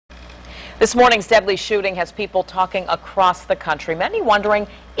This morning's deadly shooting has people talking across the country, many wondering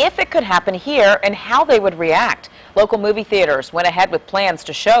if it could happen here and how they would react. Local movie theaters went ahead with plans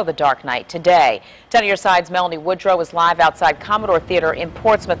to show The Dark Knight today. 10 on your side's Melanie Woodrow is live outside Commodore Theater in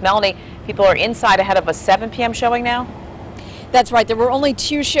Portsmouth. Melanie, people are inside ahead of a 7 p.m. showing now? That's right. There were only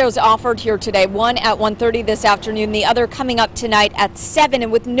 2 shows offered here today, one at 1:30 this afternoon, the other coming up tonight at 7.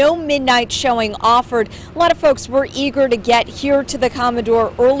 And with no midnight showing offered, a lot of folks were eager to get here to the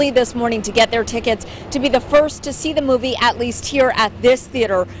Commodore early this morning to get their tickets to be the first to see the movie, at least here at this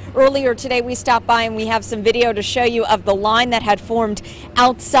theater. Earlier today, we stopped by and we have some video to show you of the line that had formed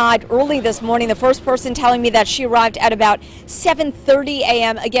outside early this morning. The first person telling me that she arrived at about 7:30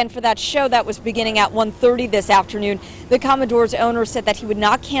 a.m. again for that show that was beginning at 1:30 this afternoon. The Commodore's owner said that he would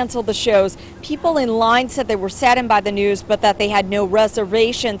not cancel the shows. People in line said they were saddened by the news, but that they had no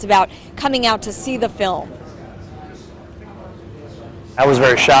reservations about coming out to see the film. I was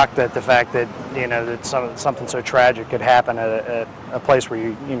very shocked at the fact that, that something so tragic could happen at a place where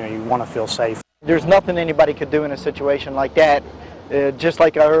you want to feel safe. There's nothing anybody could do in a situation like that. Just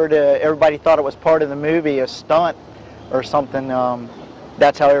like I heard, everybody thought it was part of the movie, a stunt or something.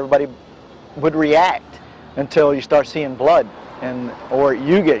 That's how everybody would react until you start seeing blood or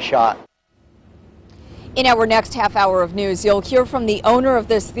you get shot. In our next half hour of news, you'll hear from the owner of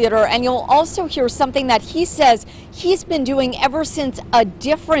this theater, and you'll also hear something that he says he's been doing ever since a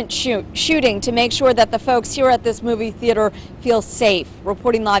different shooting to make sure that the folks here at this movie theater feel safe.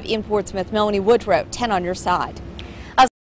 Reporting live in Portsmouth, Melanie Woodrow, 10 on your side.